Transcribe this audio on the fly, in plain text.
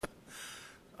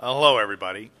Hello,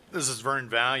 everybody. This is Vern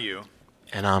Value.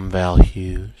 And I'm Val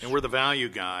Hughes. And we're the Value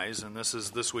Guys, and this is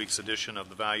this week's edition of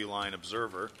the Value Line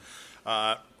Observer.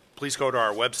 Please go to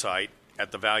our website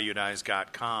at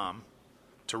thevalueguys.com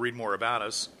to read more about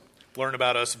us, learn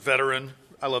about us veteran,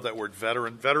 I love that word,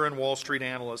 veteran Wall Street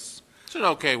analysts. It's an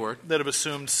okay word. That have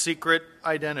assumed secret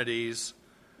identities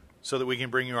so that we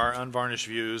can bring you our unvarnished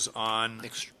views on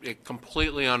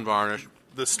completely unvarnished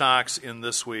the stocks in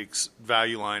this week's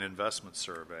Value Line Investment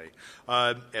Survey.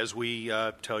 As we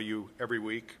tell you every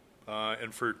week,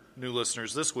 and for new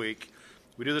listeners this week,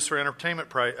 we do this for entertainment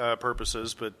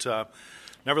purposes, but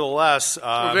nevertheless,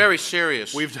 we're very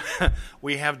serious.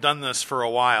 We have done this for a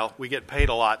while. We get paid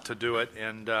a lot to do it,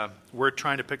 and we're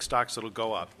trying to pick stocks that'll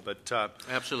go up. But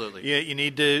absolutely, you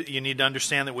need to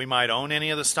understand that we might own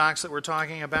any of the stocks that we're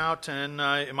talking about, and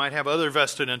it might have other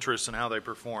vested interests in how they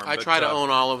perform. I try to own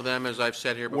all of them, as I've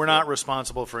said here before. We're not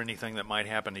responsible for anything that might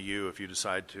happen to you if you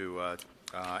decide to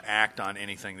act on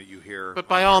anything that you hear. But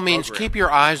by all means, keep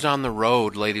your eyes on the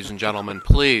road, ladies and gentlemen,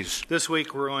 please. This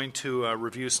week we're going to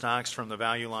review stocks from the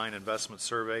Value Line Investment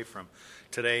Survey from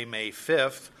today, May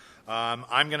 5th.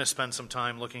 I'm going to spend some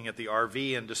time looking at the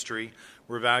RV industry,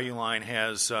 where Value Line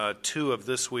has two of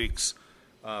this week's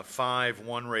 5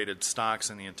 one-rated stocks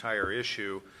in the entire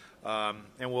issue. And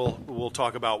we'll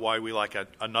talk about why we like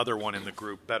another one in the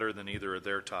group better than either of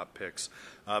their top picks.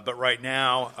 But right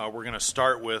now, we're going to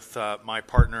start with my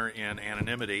partner in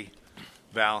anonymity,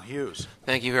 Val Hughes.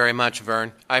 Thank you very much,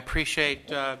 Vern. I appreciate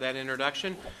that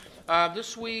introduction.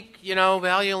 This week,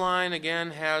 Value Line,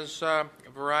 again, has a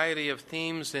variety of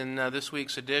themes in this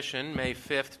week's edition, May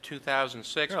 5th,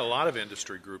 2006. There are a lot of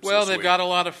industry groups Well, this they've week. got a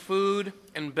lot of food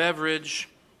and beverage,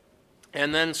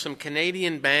 and then some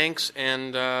Canadian banks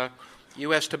and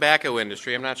U.S. tobacco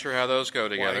industry. I'm not sure how those go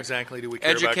together. Why exactly do we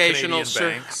care about Canadian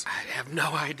banks? I have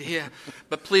no idea.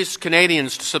 But please,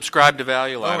 Canadians, subscribe to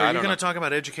Value Line. Are you going to talk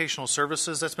about educational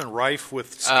services? That's been rife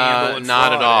with scandal and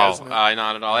not fraud, at all. hasn't it?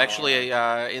 Not at all. Actually,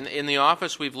 in the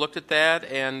office, we've looked at that,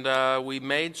 and we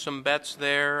made some bets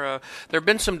there. There have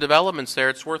been some developments there.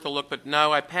 It's worth a look, but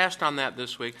no, I passed on that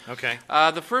this week. Okay.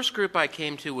 The first group I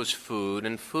came to was food,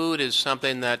 and food is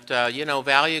something that,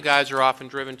 value guys are often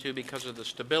driven to because of the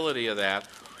stability of that.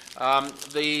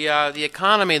 The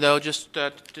economy, though, just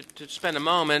to spend a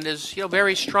moment, is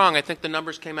very strong. I think the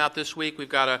numbers came out this week. We've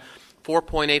got a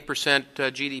 4.8%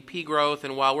 GDP growth,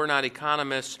 and while we're not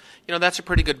economists, that's a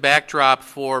pretty good backdrop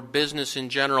for business in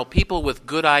general. People with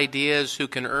good ideas who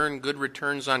can earn good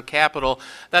returns on capital,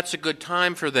 that's a good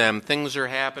time for them. Things are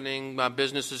happening,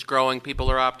 business is growing,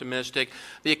 people are optimistic.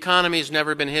 The economy's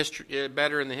never been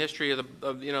better in the history of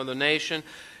the nation.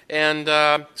 And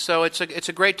so it's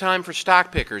a great time for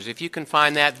stock pickers. If you can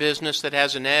find that business that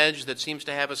has an edge, that seems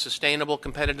to have a sustainable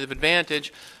competitive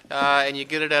advantage, and you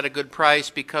get it at a good price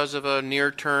because of a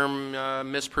near-term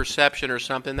misperception or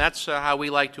something, that's how we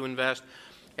like to invest.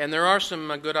 And there are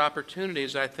some good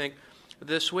opportunities, I think,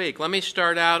 this week. Let me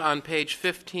start out on page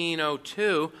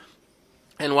 1502.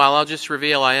 And while I'll just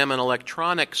reveal I am an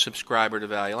electronic subscriber to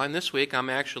Value Line, this week I'm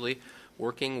actually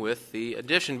working with the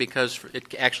edition because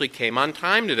it actually came on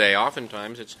time today.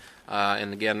 Oftentimes it's,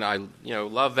 and again, I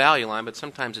love Value Line, but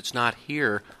sometimes it's not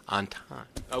here on time.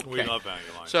 Okay. We love Value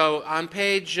Line. So on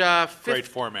page great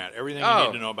format. Everything you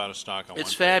need to know about a stock on one It's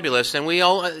page. fabulous, and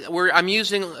I'm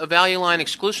using a Value Line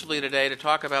exclusively today to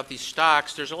talk about these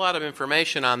stocks. There's a lot of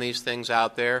information on these things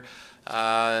out there.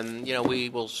 And we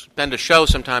will spend a show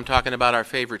sometime talking about our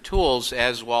favorite tools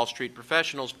as Wall Street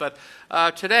professionals. But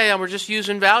today we're just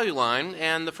using Value Line,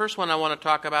 and the first one I want to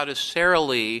talk about is Sara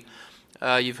Lee.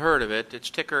 You've heard of it.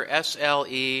 It's ticker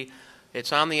SLE.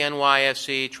 It's on the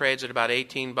NYSE. Trades at about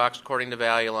 $18 according to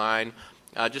Value Line.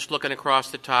 Just looking across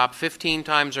the top, 15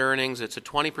 times earnings. It's a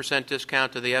 20%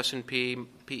 discount to the S&P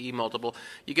PE multiple.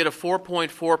 You get a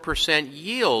 4.4%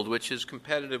 yield, which is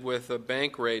competitive with a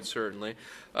bank rate, certainly.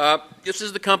 This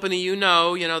is the company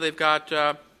they've got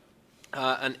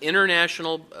an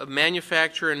international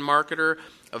manufacturer and marketer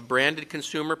of branded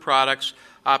consumer products,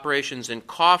 operations in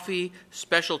coffee,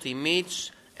 specialty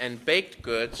meats, and baked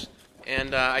goods.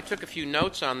 And I took a few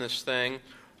notes on this thing.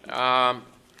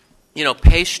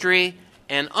 Pastry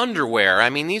and underwear. I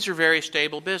mean, these are very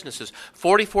stable businesses.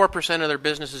 44% of their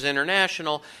business is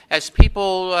international. As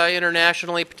people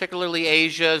internationally, particularly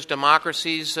Asia, as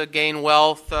democracies gain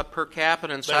wealth per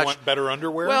capita and such. They want better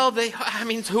underwear? Well,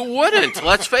 who wouldn't?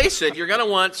 Let's face it. You're going to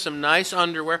want some nice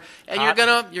underwear, and you're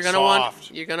going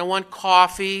to want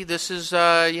coffee. This is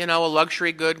a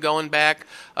luxury good going back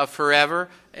forever.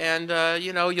 And,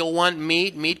 you'll want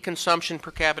meat. Meat consumption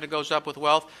per capita goes up with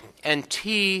wealth. And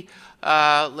tea,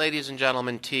 ladies and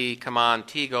gentlemen, tea, come on,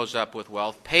 tea goes up with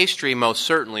wealth. Pastry most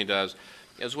certainly does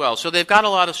as well. So they've got a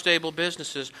lot of stable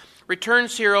businesses.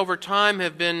 Returns here over time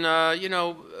have been,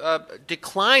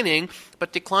 declining,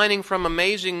 but declining from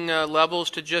amazing levels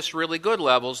to just really good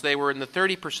levels. They were in the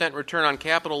 30% return on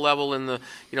capital level in the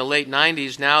late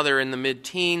 90s. Now they're in the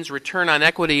mid-teens. Return on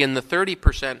equity in the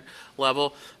 30%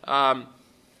 level.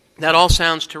 That all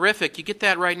sounds terrific. You get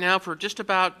that right now for just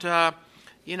about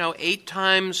 8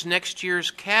 times next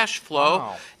year's cash flow.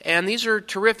 Wow. And these are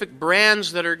terrific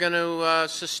brands that are going to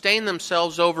sustain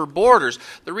themselves over borders.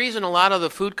 The reason a lot of the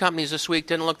food companies this week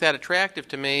didn't look that attractive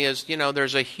to me is,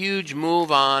 there's a huge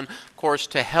move on, of course,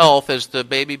 to health as the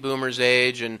baby boomers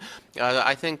age. And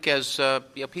I think as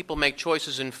people make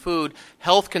choices in food,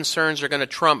 health concerns are going to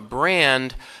trump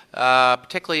brand,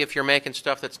 particularly if you're making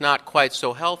stuff that's not quite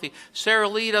so healthy. Sara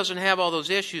Lee doesn't have all those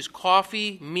issues.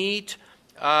 Coffee, meat,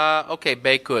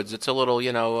 baked goods. It's a little, a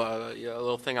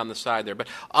little thing on the side there. But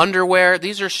underwear,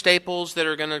 these are staples that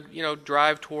are going to,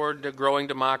 drive toward growing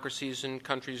democracies and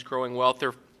countries growing wealth.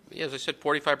 They're, as I said,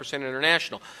 45%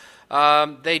 international.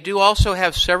 They do also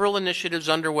have several initiatives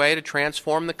underway to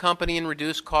transform the company and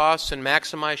reduce costs and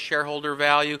maximize shareholder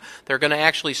value. They're going to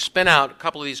actually spin out a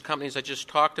couple of these companies I just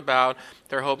talked about.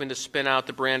 They're hoping to spin out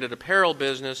the branded apparel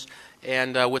business.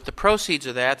 And with the proceeds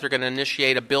of that, they're going to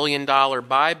initiate a $1 billion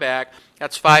buyback.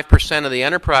 That's 5% of the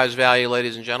enterprise value,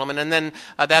 ladies and gentlemen. And then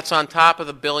that's on top of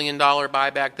the $1 billion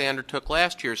buyback they undertook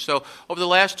last year. So over the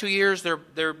last 2 years, they're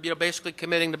basically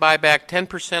committing to buy back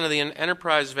 10% of the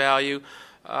enterprise value.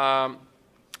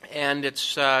 And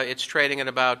it's trading at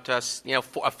about a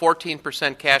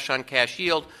 14% cash-on-cash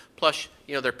yield. Plus,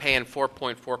 they're paying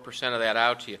 4.4% of that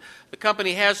out to you. The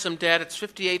company has some debt. It's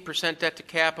 58% debt to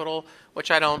capital,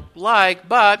 which I don't like.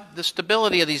 But the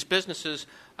stability of these businesses,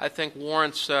 I think,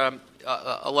 warrants a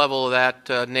level of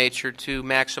that nature to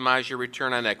maximize your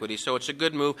return on equity. So it's a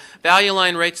good move. Value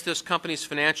Line rates this company's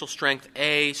financial strength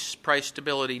A, price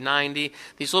stability 90.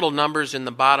 These little numbers in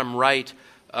the bottom right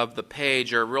of the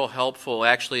page are real helpful.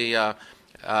 Actually,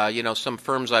 some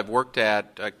firms I've worked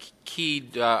at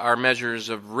keyed our measures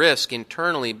of risk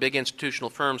internally, big institutional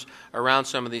firms, around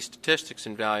some of these statistics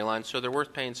in Value Line, so they're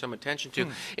worth paying some attention to.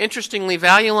 Interestingly,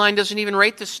 Value Line doesn't even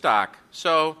rate the stock.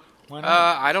 So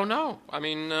I don't know. I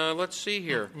mean, let's see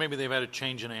here. Maybe they've had a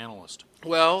change in analyst.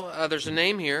 Well, there's a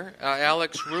name here,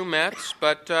 Alex Rumetz,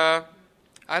 but I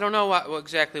don't know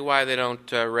exactly why they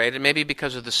don't rate it. Maybe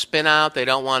because of the spin-out. They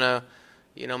don't want to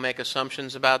make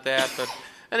assumptions about that. But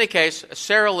in any case,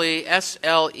 Sara Lee,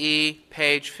 SLE,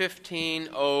 page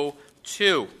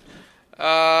 1502.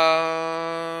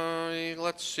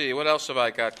 Let's see. What else have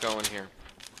I got going here?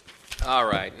 All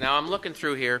right. Now I'm looking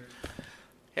through here.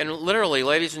 And literally,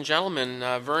 ladies and gentlemen,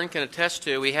 Vern can attest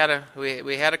to, we had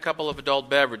a couple of adult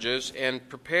beverages and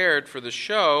prepared for the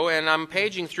show, and I'm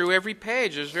paging through every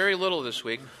page. There's very little this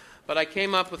week. But I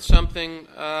came up with something,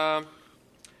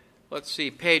 let's see,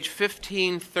 page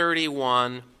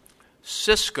 1531,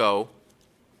 Cisco.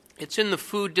 It's in the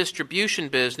food distribution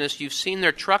business. You've seen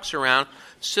their trucks around.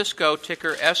 Cisco,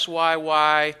 ticker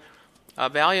SYY.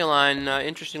 Value Line,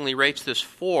 interestingly, rates this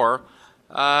 4.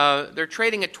 They're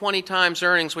trading at 20 times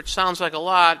earnings, which sounds like a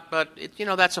lot, but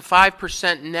that's a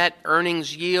 5% net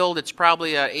earnings yield. It's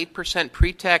probably an 8%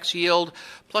 pre-tax yield.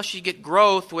 Plus, you get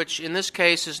growth, which in this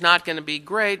case is not going to be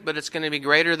great, but it's going to be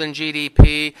greater than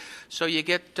GDP. So you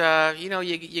get,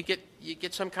 you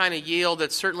get some kind of yield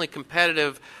that's certainly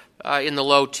competitive in the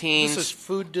low teens. This is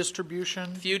food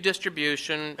distribution? Food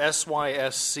distribution.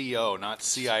 SYSCO, not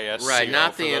CISCO. Right,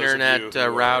 not the internet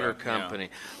router company.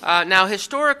 Yeah. Now,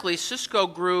 historically, Cisco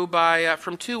grew by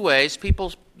from 2 ways.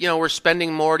 People were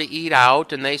spending more to eat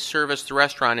out, and they serviced the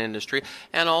restaurant industry.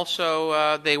 And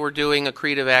also, they were doing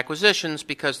accretive acquisitions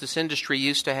because this industry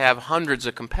used to have hundreds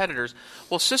of competitors.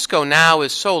 Well, Cisco now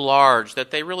is so large that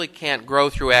they really can't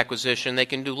grow through acquisition. They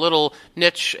can do little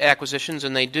niche acquisitions,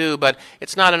 and they do, but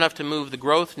it's not enough to move the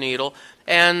growth needle.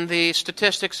 And the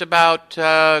statistics about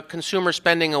consumer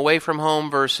spending away from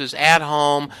home versus at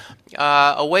home,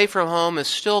 away from home is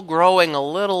still growing a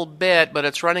little bit, but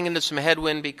it's running into some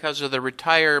headwind because of the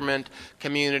retirement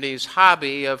community's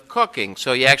hobby of cooking.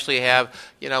 So you actually have,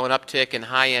 an uptick in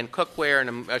high-end cookware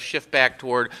and a shift back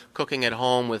toward cooking at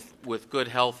home with good,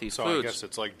 healthy foods. So I guess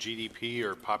it's like GDP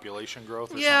or population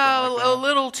growth or something like that? A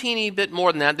little teeny bit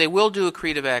more than that. They will do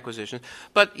accretive acquisitions.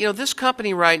 But, this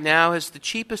company right now is the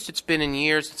cheapest it's been in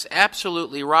years. It's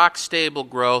absolutely rock-stable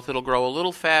growth. It'll grow a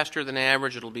little faster than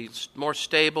average. It'll be more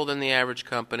stable than the average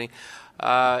company.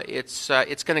 it's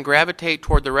going to gravitate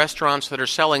toward the restaurants that are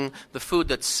selling the food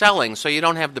that's selling, so you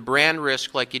don't have the brand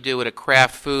risk like you do at a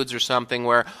Kraft Foods or something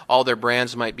where all their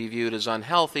brands might be viewed as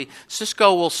unhealthy.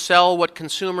 Cisco will sell what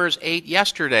consumers ate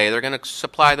yesterday. They're going to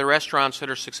supply the restaurants that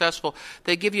are successful.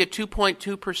 They give you a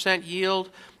 2.2% yield.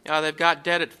 They've got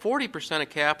debt at 40% of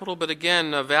capital, but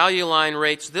again, Value Line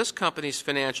rates this company's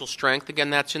financial strength, again,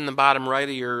 that's in the bottom right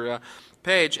of your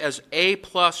page, as A++,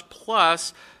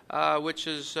 which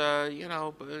is,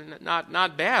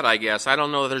 not bad, I guess. I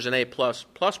don't know if there's an A+++.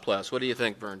 What do you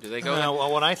think, Vern? Do they go there?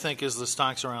 Well, what I think is the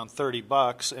stock's around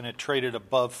 $30, and it traded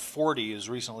above 40 as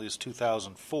recently as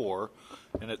 2004,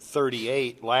 and at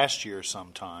 38 last year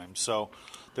sometime. So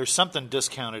there's something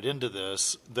discounted into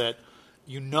this that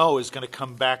is going to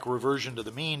come back reversion to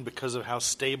the mean because of how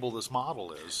stable this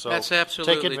model is. So that's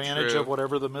absolutely take advantage true. of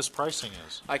whatever the mispricing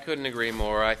is. I couldn't agree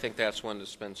more. I think that's one to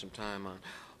spend some time on.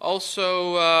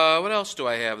 Also, what else do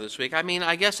I have this week? I mean,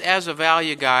 I guess as a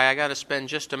value guy, I got to spend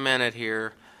just a minute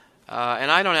here. And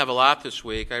I don't have a lot this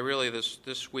week. I really,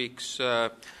 this week's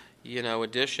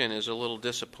edition is a little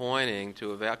disappointing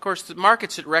to evaluate. Of course, the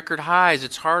market's at record highs.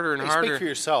 It's harder and harder. Speak for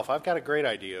yourself. I've got a great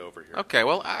idea over here. Okay,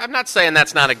 well, I'm not saying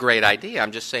that's not a great idea.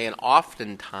 I'm just saying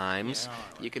oftentimes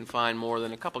you can find more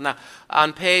than a couple. Now,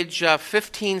 on page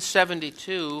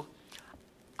 1572,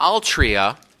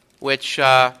 Altria, which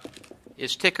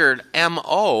is tickered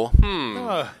MO.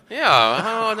 Yeah,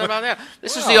 how about that?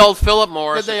 This is the old Philip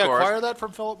Morris, Did they of course. acquire that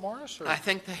from Philip Morris? Or? I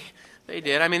think they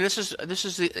did. I mean, this is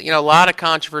a lot of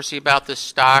controversy about this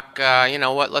stock.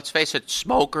 Let's face it,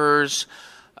 smokers,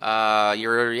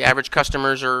 your average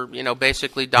customers are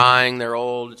basically dying. They're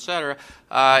old, etc.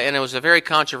 And it was a very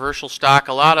controversial stock.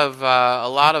 A lot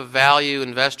of value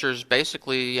investors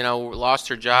basically lost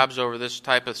their jobs over this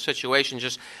type of situation,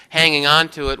 just hanging on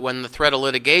to it when the threat of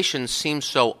litigation seemed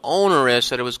so onerous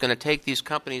that it was going to take these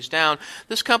companies down.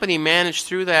 This company managed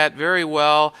through that very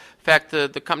well. In fact, the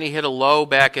company hit a low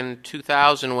back in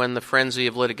 2000 when the frenzy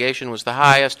of litigation was the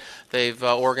highest. They've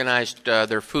organized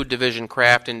their food division,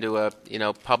 Kraft, into a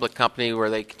public company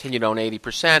where they continue to own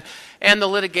 80%. And the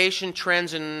litigation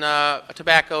trends in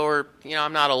tobacco are,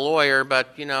 I'm not a lawyer,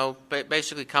 but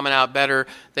basically coming out better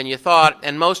than you thought.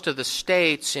 And most of the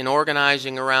states, in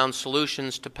organizing around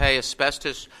solutions to pay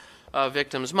asbestos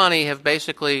victims' money, have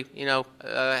basically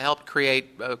helped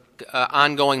create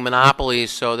ongoing monopolies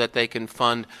so that they can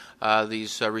fund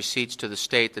these receipts to the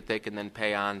state that they can then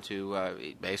pay on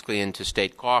to basically into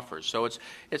state coffers. So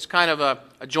it's kind of a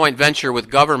joint venture with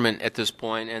government at this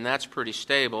point, and that's pretty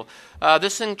stable.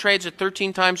 This thing trades at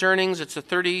 13 times earnings. It's a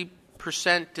 30%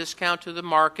 discount to the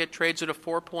market, trades at a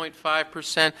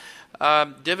 4.5%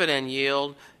 dividend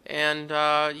yield, and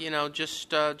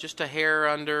just a hair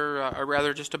under, or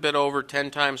rather just a bit over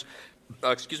 10 times,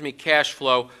 cash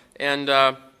flow,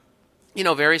 and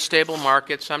very stable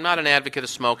markets. I'm not an advocate of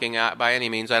smoking by any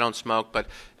means. I don't smoke, but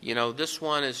this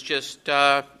one is just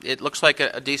it looks like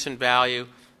a decent value,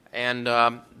 and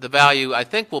the value I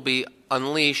think will be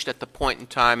unleashed at the point in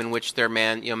time in which they're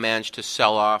managed to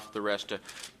sell off the rest of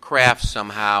Kraft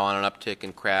somehow on an uptick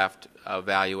in Kraft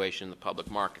valuation in the public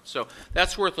market. So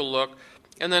that's worth a look.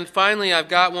 And then finally, I've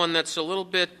got one that's a little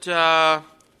bit,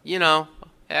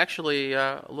 actually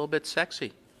a little bit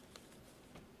sexy.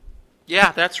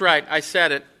 Yeah, that's right. I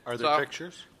said it. Are there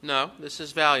pictures? No, this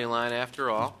is Value Line after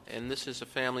all, and this is a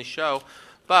family show.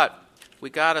 But we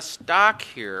got a stock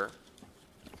here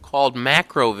called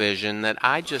Macrovision that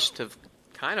I just have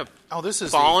kind of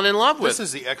fallen in love with. This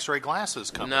is the X-ray glasses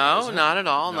company. No, not at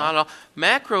all, not at all.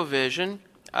 Macrovision,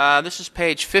 this is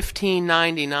page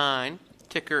 1599,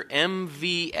 ticker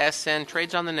MVSN,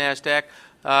 trades on the NASDAQ,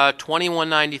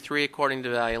 2193 according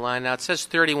to Value Line. Now, it says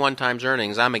 31 times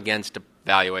earnings. I'm against a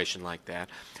valuation like that.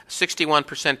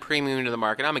 61% premium to the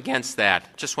market. I'm against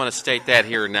that. Just want to state that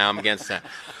here and now. I'm against that.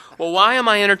 Well, why am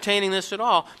I entertaining this at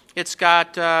all? It's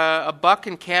got a buck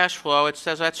in cash flow. It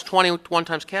says that's 21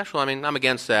 times cash flow. I mean, I'm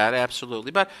against that,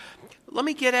 absolutely. But let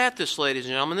me get at this, ladies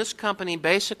and gentlemen. This company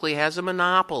basically has a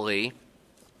monopoly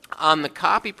on the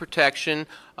copy protection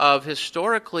of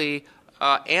historically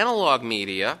analog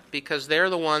media, because they're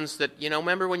the ones that,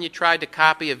 remember when you tried to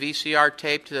copy a VCR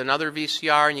tape to another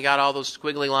VCR and you got all those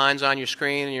squiggly lines on your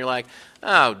screen and you're like,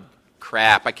 oh,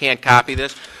 crap, I can't copy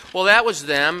this. Well, that was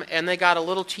them, and they got a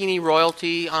little teeny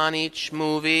royalty on each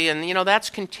movie, and, that's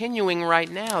continuing right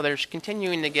now. They're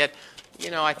continuing to get,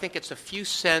 I think it's a few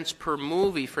cents per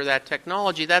movie for that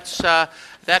technology. That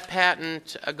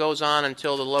patent goes on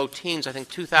until the low teens, I think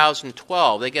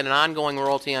 2012. They get an ongoing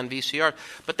royalty on VCR.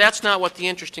 But that's not what the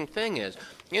interesting thing is.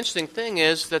 The interesting thing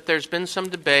is that there's been some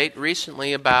debate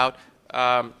recently about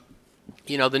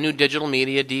the new digital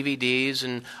media, DVDs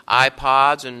and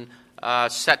iPods and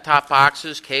set-top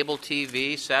boxes, cable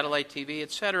TV, satellite TV,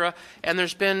 etc. And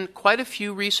there's been quite a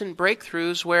few recent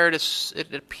breakthroughs where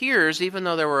it appears, even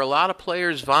though there were a lot of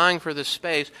players vying for this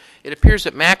space, it appears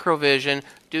that Macrovision,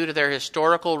 due to their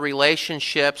historical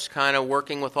relationships, kind of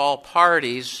working with all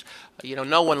parties,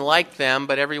 no one liked them,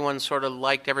 but everyone sort of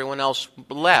liked everyone else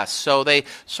less. So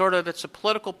it's a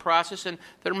political process, and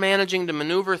they're managing to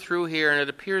maneuver through here, and it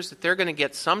appears that they're going to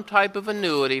get some type of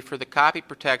annuity for the copy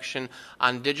protection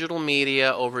on digital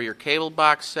media over your cable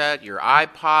box set, your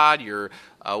iPod, your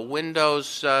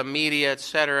Windows media,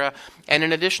 etc. And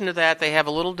in addition to that, they have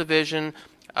a little division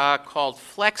called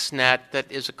FlexNet that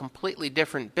is a completely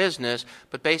different business,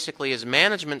 but basically is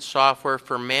management software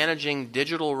for managing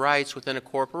digital rights within a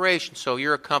corporation. So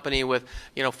you're a company with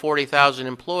 40,000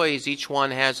 employees. Each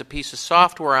one has a piece of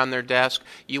software on their desk.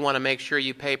 You want to make sure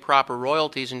you pay proper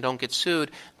royalties and don't get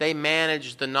sued. They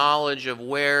manage the knowledge of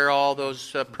where all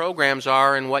those programs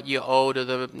are and what you owe to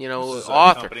the This is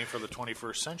author. a company for the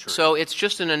 21st century. So it's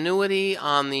just an annuity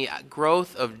on the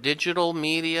growth of digital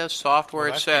media, software,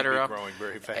 Well, that etc. can't be growing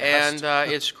very fast. And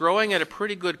it's growing at a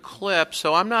pretty good clip.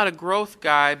 So I'm not a growth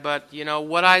guy, but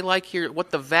what I like here,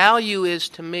 what the value is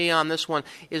to me on this one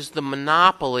is the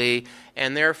monopoly,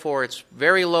 and therefore it's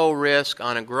very low risk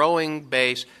on a growing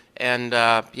base. And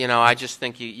I just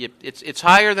think it's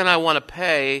higher than I want to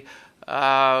pay.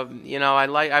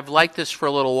 I've liked this for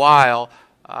a little while.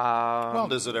 Well,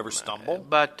 does it ever stumble?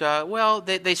 But,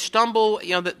 they stumble.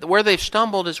 Where they've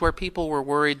stumbled is where people were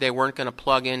worried they weren't going to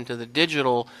plug into the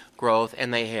digital growth,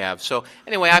 and they have. So,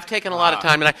 anyway, I've taken a lot of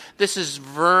time. And this is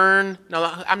Vern. No,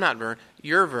 I'm not Vern.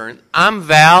 You're Vern. I'm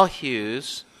Val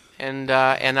Hughes. And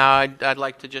I'd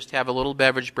like to just have a little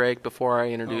beverage break before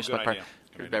I introduce my partner.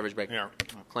 Beverage break. Here.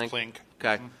 Clink. Clink.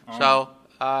 Okay. So,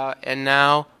 and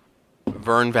now,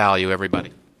 Vern Value,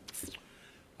 everybody.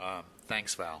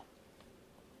 Thanks, Val.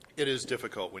 It is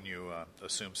difficult when you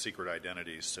assume secret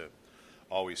identities to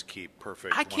always keep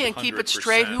perfect. I can't keep it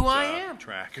straight who I am.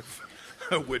 Track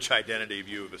of which identity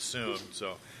you have assumed.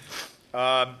 So,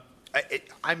 I'm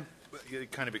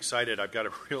kind of excited. I've got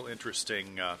a real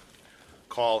interesting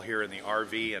call here in the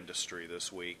RV industry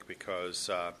this week because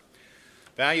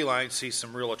Value Line sees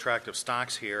some real attractive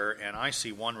stocks here, and I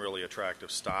see one really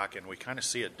attractive stock, and we kind of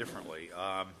see it differently.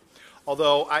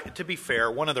 Although, to be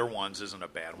fair, one of their ones isn't a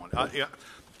bad one.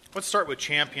 Let's start with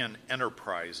Champion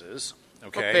Enterprises.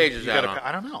 Okay. What page is that on?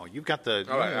 I don't know. You've got the.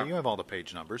 All right, you have all the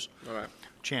page numbers. All right.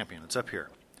 Champion. It's up here.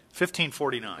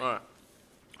 1549. All right.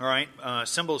 All right.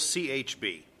 Symbol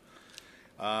CHB.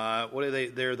 What are they?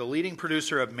 They're the leading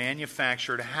producer of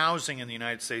manufactured housing in the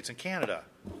United States and Canada.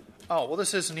 Oh well,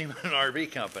 this isn't even an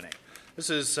RV company. This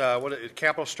is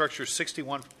capital structure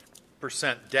 61%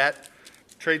 debt.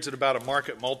 Trades at about a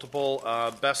market multiple.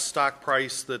 Best stock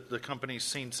price that the company's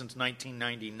seen since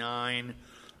 1999.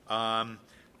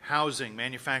 Housing,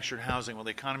 manufactured housing. Well, the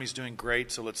economy's doing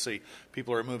great, so let's see.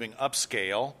 People are moving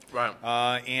upscale. Right.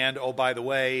 And, oh, by the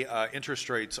way, interest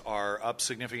rates are up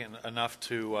significant enough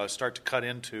to start to cut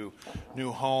into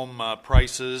new home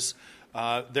prices,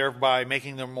 thereby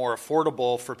making them more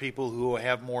affordable for people who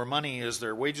have more money as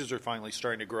their wages are finally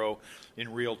starting to grow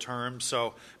in real terms.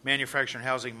 So manufactured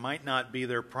housing might not be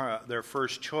their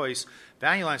first choice.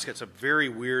 Value Line's got some very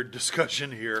weird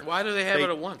discussion here. Why do they have it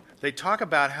at 1? They talk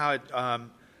about how it,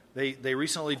 they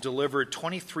recently delivered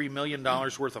 $23 million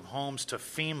worth of homes to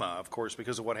FEMA, of course,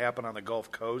 because of what happened on the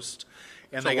Gulf Coast.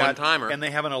 And it's a one-timer. And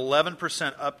they have an 11%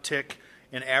 uptick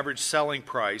in average selling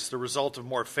price, the result of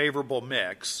more favorable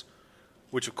mix,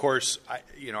 which, of course,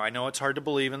 I know it's hard to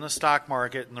believe in the stock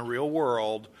market, in the real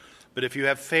world, but if you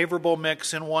have favorable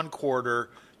mix in one quarter,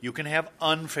 you can have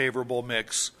unfavorable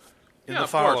mix in the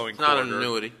following quarter. It's not an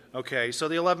annuity. Okay, so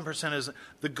the 11% is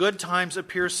the good times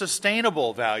appear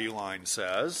sustainable, Value Line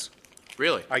says.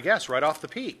 Really? I guess, right off the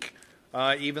peak.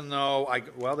 Even though,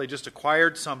 they just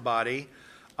acquired somebody.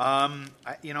 I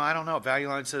don't know. Value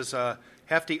Line says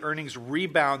hefty earnings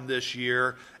rebound this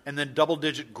year and then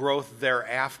double-digit growth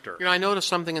thereafter. I noticed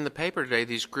something in the paper today.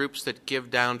 These groups that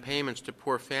give down payments to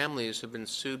poor families have been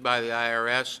sued by the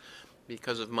IRS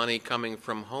because of money coming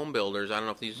from home builders. I don't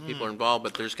know if these people are involved,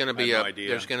 but there's going to be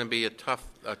a tough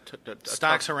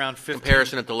stocks around 15,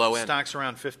 comparison at the low end. Stocks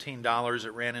around $15.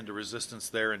 It ran into resistance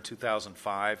there in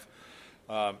 2005.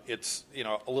 It's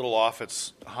a little off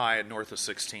its high at north of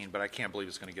 16, but I can't believe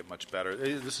it's going to get much better.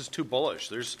 This is too bullish.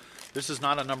 This is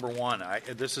not a number one.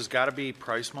 This has got to be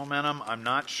price momentum. I'm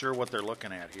not sure what they're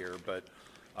looking at here, but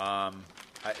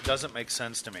it doesn't make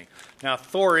sense to me. Now,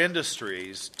 Thor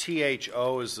Industries,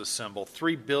 THO is the symbol,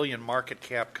 $3 billion market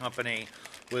cap company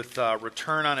with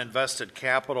return on invested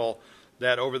capital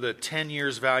that over the 10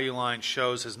 years Value Line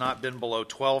shows has not been below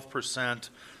 12%.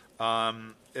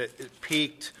 It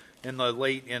peaked in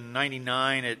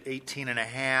 99 at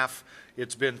 18.5.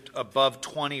 It's been above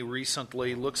 20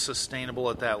 recently. Looks sustainable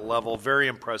at that level. Very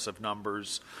impressive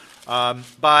numbers.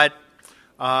 But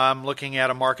I'm looking at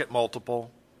a market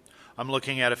multiple. I'm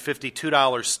looking at a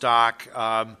 $52 stock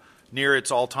near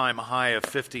its all-time high of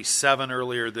 57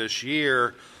 earlier this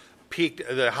year. Peaked.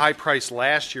 The high price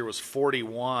last year was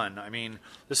 41. I mean,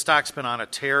 this stock's been on a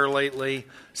tear lately.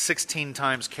 16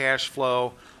 times cash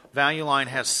flow. Value Line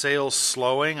has sales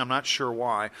slowing. I'm not sure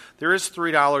why. There is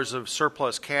 $3 of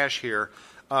surplus cash here.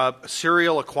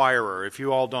 Serial acquirer, if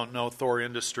you all don't know Thor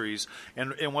Industries,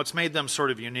 and what's made them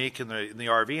sort of unique in the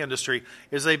RV industry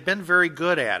is they've been very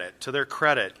good at it, to their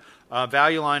credit.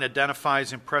 Value Line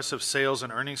identifies impressive sales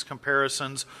and earnings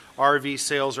comparisons. RV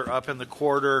sales are up in the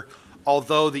quarter,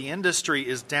 although the industry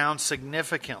is down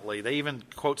significantly. They even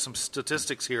quote some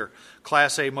statistics here.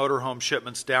 Class A motorhome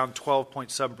shipments down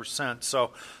 12.7%.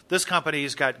 So this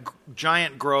company's got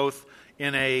giant growth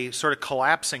in a sort of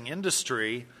collapsing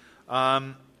industry,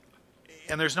 and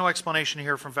there's no explanation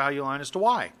here from Value Line as to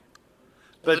why.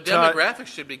 But the demographics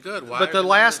should be good. Why but the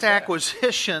last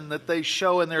acquisition that they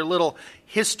show in their little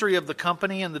history of the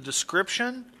company in the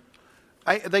description,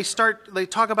 they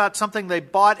talk about something they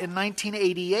bought in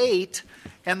 1988,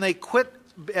 and they quit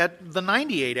at the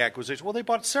 98 acquisition. Well, they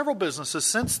bought several businesses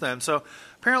since then. So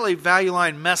apparently Value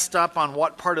Line messed up on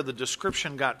what part of the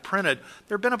description got printed.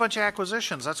 There have been a bunch of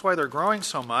acquisitions. That's why they're growing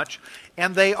so much.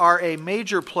 And they are a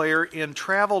major player in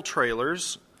travel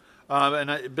trailers, and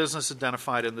a business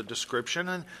identified in the description.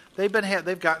 And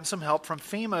they've gotten some help from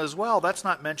FEMA as well. That's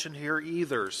not mentioned here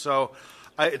either. So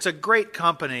it's a great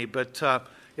company, but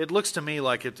it looks to me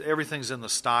like everything's in the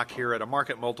stock here at a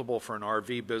market multiple for an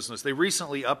RV business. They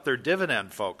recently upped their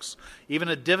dividend, folks. Even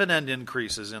a dividend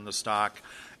increase is in the stock.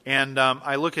 And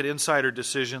I look at insider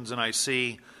decisions and I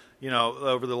see,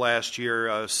 over the last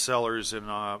year, sellers in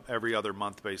every other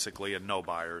month basically and no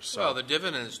buyers. So. Well, the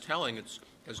dividend is telling it's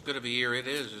as good of a year it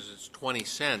is as it's 20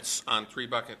 cents on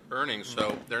 $3 earnings,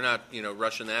 so they're not,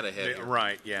 rushing that ahead here.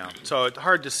 Right, yeah. So it's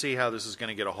hard to see how this is going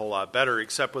to get a whole lot better,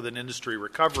 except with an industry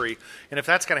recovery. And if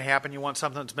that's going to happen, you want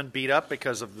something that's been beat up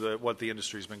because of what the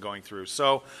industry's been going through.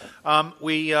 So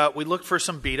we look for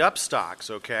some beat up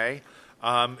stocks. Okay,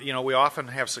 we often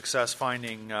have success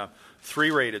finding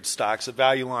 3-rated stocks at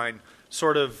Value Line.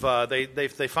 Sort of,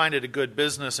 they find it a good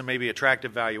business and maybe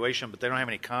attractive valuation, but they don't have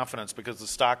any confidence because the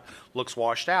stock looks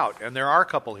washed out. And there are a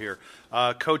couple here.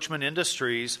 Coachman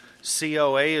Industries,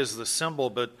 COA is the symbol,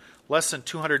 but less than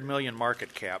 200 million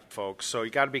market cap, folks. So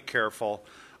you got to be careful.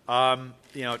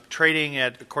 Trading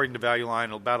at, according to Value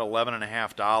Line, about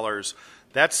 $11.50.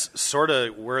 That's sort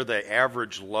of where the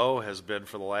average low has been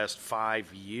for the last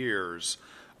 5 years.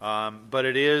 But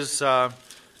it is.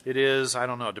 I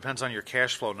don't know, it depends on your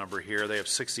cash flow number here. They have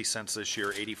 60 cents this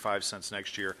year, 85 cents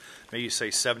next year. Maybe you say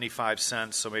 75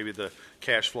 cents, so maybe the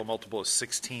cash flow multiple is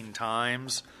 16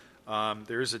 times.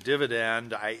 There's a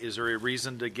dividend. Is there a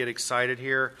reason to get excited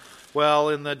here? Well,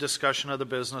 in the discussion of the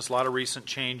business, a lot of recent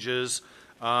changes.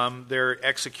 They're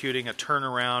executing a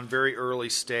turnaround, very early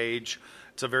stage.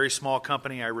 It's a very small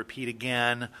company, I repeat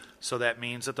again, so that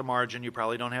means at the margin you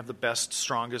probably don't have the best,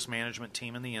 strongest management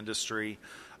team in the industry.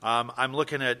 I'm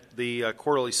looking at the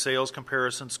quarterly sales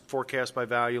comparisons forecast by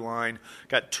Value Line.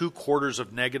 Got 2 quarters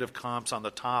of negative comps on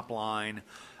the top line.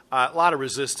 A lot of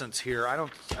resistance here.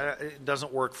 It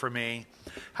doesn't work for me.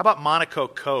 How about Monaco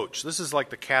Coach? This is like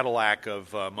the Cadillac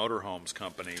of motorhomes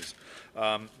companies.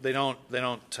 They don't.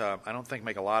 I don't think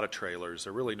make a lot of trailers.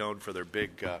 They're really known for their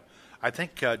big. I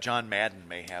think John Madden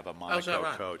may have a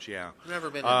Monaco Coach. Yeah.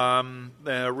 Never been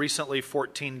in. Recently,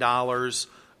 $14.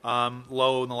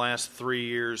 Low in the last 3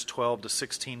 years, 12 to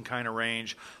 16 kind of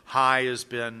range. High has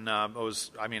been,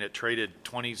 it traded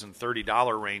 $20s and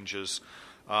 $30 ranges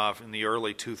in the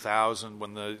early 2000s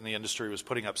when the industry was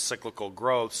putting up cyclical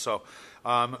growth. So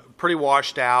pretty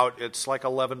washed out. It's like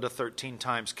 11 to 13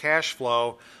 times cash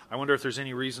flow. I wonder if there's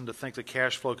any reason to think the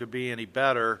cash flow could be any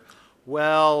better.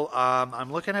 Well,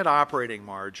 I'm looking at operating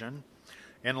margin.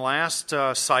 In last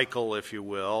cycle, if you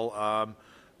will,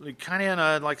 kind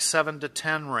of in a 7 to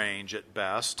 10 range at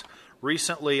best.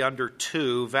 Recently under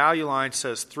 2. Value Line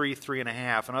says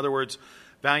 3.5. In other words,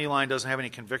 Value Line doesn't have any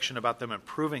conviction about them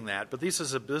improving that. But this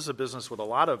is a business with a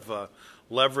lot of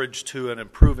leverage to an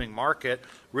improving market.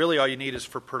 Really all you need is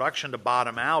for production to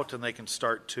bottom out and they can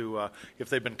start to, if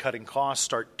they've been cutting costs,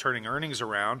 start turning earnings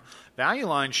around. Value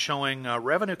Line's showing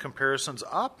revenue comparisons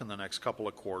up in the next couple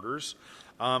of quarters.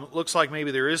 Looks like maybe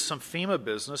there is some FEMA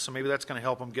business, so maybe that's going to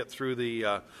help them get through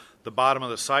the the bottom of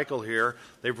the cycle here.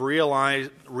 They've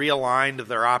realigned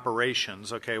their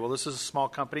operations. Okay, well, this is a small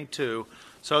company too,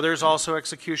 so there's also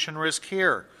execution risk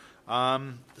here.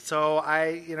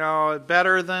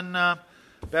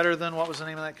 Better than what was the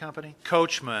name of that company?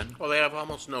 Coachman. Well, they have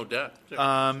almost no debt.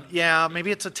 Yeah,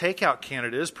 maybe it's a takeout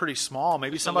candidate. It is pretty small.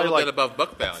 Maybe it's somebody a little like bit above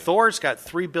book value. Thor's got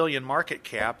 $3 billion market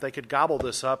cap. They could gobble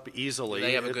this up easily. Do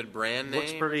they have a good brand name?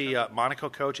 Looks pretty. Monaco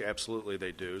Coach, absolutely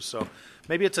they do. So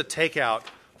maybe it's a takeout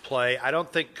play. I don't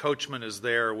think Coachman is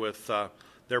there with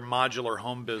their modular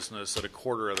home business at a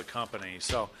quarter of the company.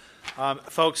 So,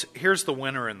 folks, here's the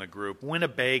winner in the group: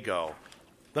 Winnebago,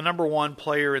 the number one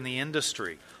player in the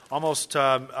industry. Almost,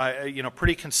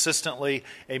 pretty consistently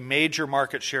a major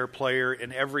market share player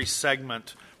in every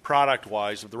segment,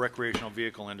 product-wise, of the recreational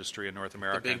vehicle industry in North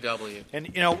America. The big W.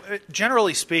 And,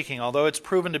 generally speaking, although it's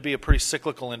proven to be a pretty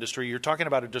cyclical industry, you're talking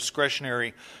about a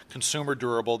discretionary consumer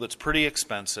durable that's pretty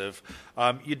expensive.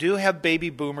 You do have baby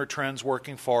boomer trends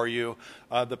working for you.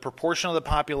 The proportion of the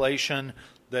population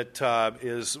that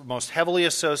is most heavily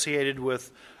associated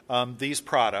with these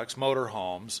products,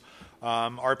 motorhomes,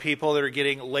 are people that are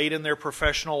getting late in their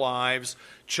professional lives,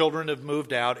 children have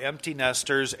moved out, empty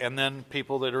nesters, and then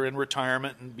people that are in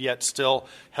retirement and yet still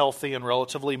healthy and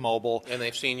relatively mobile. And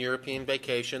they've seen European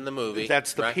Vacation, the movie.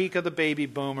 That's the right? peak of the baby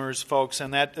boomers, folks,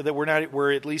 and that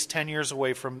we're at least 10 years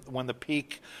away from when the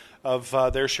peak of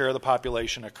their share of the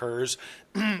population occurs.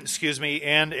 Excuse me.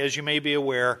 And as you may be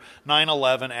aware,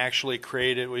 9/11 actually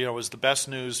created, was the best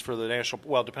news for the national.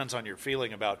 Well, it depends on your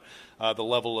feeling about the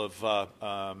level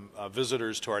of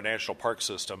visitors to our national park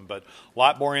system, but a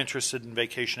lot more interested in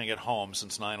vacationing at home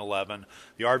since 9/11.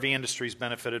 The RV industry's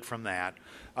benefited from that.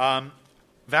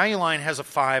 Value Line has a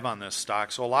 5 on this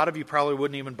stock, so a lot of you probably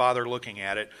wouldn't even bother looking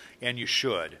at it, and you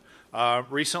should.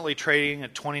 Recently trading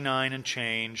at 29 and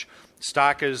change.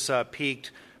 Stock has peaked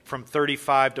from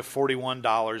 $35 to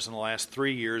 $41 in the last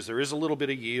 3 years. There is a little bit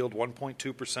of yield,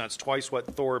 1.2%. It's twice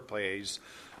what Thor pays.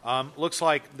 Looks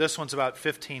like this one's about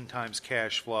 15 times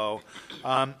cash flow.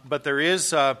 But there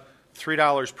is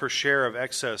 $3 per share of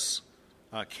excess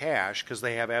cash because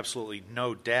they have absolutely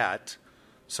no debt.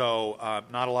 So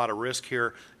not a lot of risk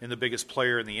here in the biggest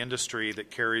player in the industry that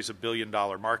carries $1 billion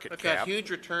market cap. They've got huge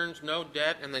returns, no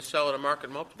debt, and they sell at a market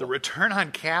multiple. The return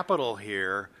on capital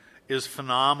here is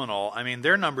phenomenal. I mean,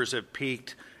 their numbers have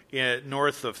peaked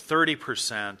north of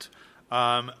 30%.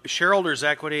 Shareholders'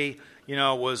 equity,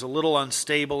 was a little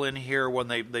unstable in here when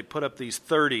they put up these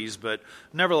 30s, but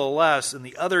nevertheless, in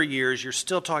the other years, you're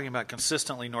still talking about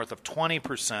consistently north of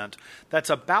 20%. That's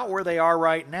about where they are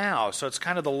right now, so it's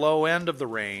kind of the low end of the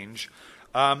range.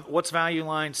 What's Value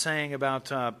Line saying about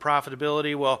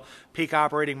profitability? Well, peak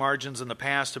operating margins in the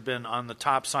past have been on the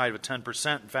top side of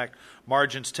 10%. In fact,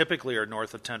 margins typically are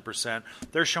north of 10%.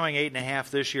 They're showing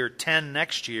 8.5% this year, 10%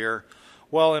 next year.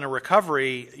 Well, in a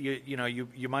recovery,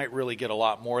 you might really get a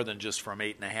lot more than just from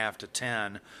 8.5 to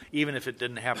 10, even if it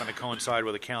didn't happen to coincide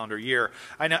with a calendar year.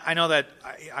 I know that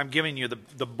I'm giving you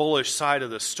the bullish side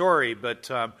of the story, but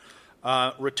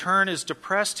return is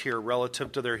depressed here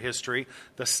relative to their history.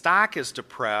 The stock is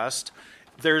depressed.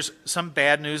 There's some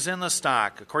bad news in the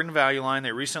stock. According to Value Line,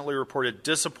 they recently reported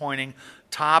disappointing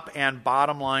top and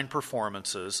bottom line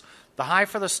performances. The high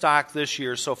for the stock this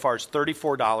year so far is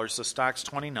 $34. The stock's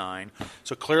 $29,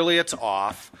 so clearly it's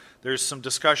off. There's some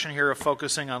discussion here of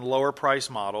focusing on lower price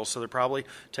models, so they're probably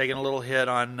taking a little hit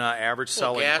on average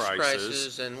selling gas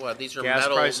prices. And what? These are gas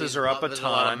metal. prices are up a ton. There's a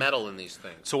lot of metal in these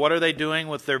things. So what are they doing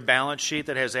with their balance sheet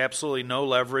that has absolutely no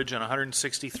leverage and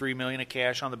 $163 million of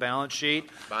cash on the balance sheet?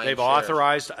 Buying They've shares.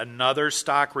 authorized another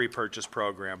stock repurchase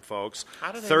program, folks.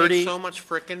 How do they make so much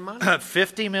frickin' money?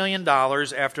 $50 million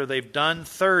after they've done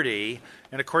 30.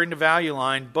 And according to Value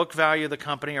Line, book value of the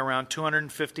company around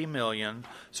 $250 million.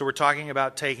 So we're talking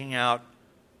about taking out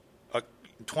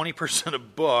 20%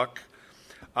 of book.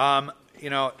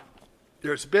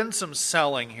 There's been some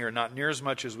selling here, not near as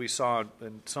much as we saw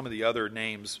in some of the other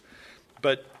names.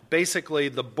 But basically,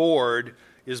 the board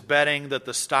is betting that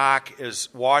the stock is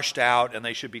washed out and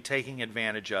they should be taking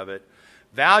advantage of it.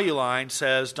 Value Line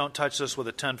says, don't touch this with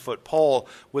a 10-foot pole.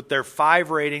 With their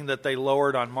 5 rating that they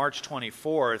lowered on March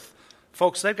 24th,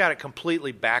 folks, they've got it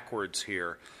completely backwards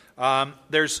here.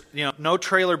 There's no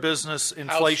trailer business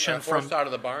inflation from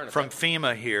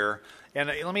FEMA here. And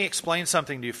let me explain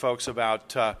something to you folks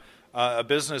about a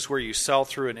business where you sell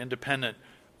through an independent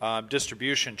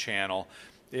distribution channel.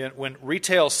 When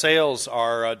retail sales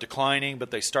are declining,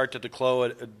 but they start to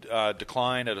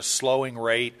decline at a slowing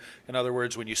rate, in other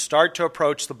words, when you start to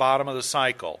approach the bottom of the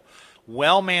cycle,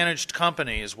 well-managed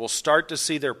companies will start to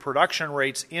see their production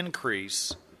rates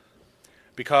increase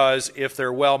because if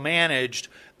they're well managed,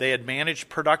 they had managed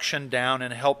production down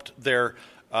and helped their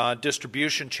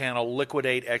distribution channel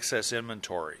liquidate excess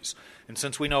inventories. And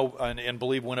since we know and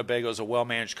believe Winnebago is a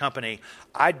well-managed company,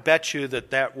 I'd bet you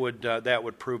that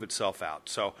would prove itself out.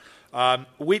 So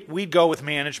we'd go with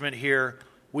management here.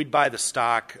 We'd buy the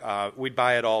stock. We'd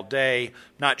buy it all day.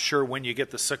 Not sure when you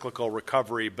get the cyclical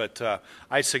recovery, but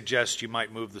I suggest you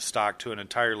might move the stock to an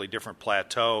entirely different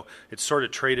plateau. It's sort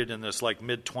of traded in this like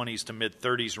mid-20s to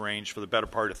mid-30s range for the better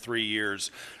part of 3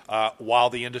 years, while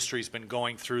the industry's been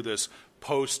going through this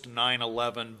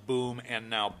post-9/11 boom and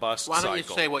now bust cycle. Why don't you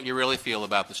say what you really feel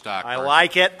about the stock? I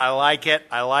like it.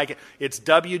 It's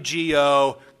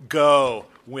WGO, go,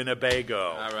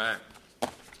 Winnebago. All right.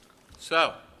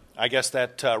 So I guess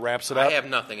that wraps it up. I have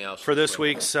nothing else for this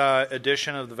week's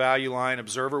edition of the Value Line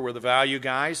Observer. We're the Value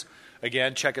Guys.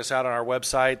 Again, check us out on our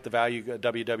website,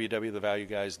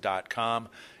 www.thevalueguys.com,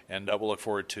 and we'll look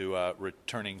forward to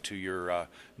returning to your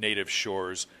native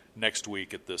shores next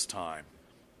week at this time.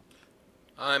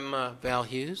 I'm Val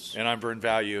Hughes. And I'm Vern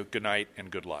Value. Good night and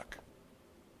good luck.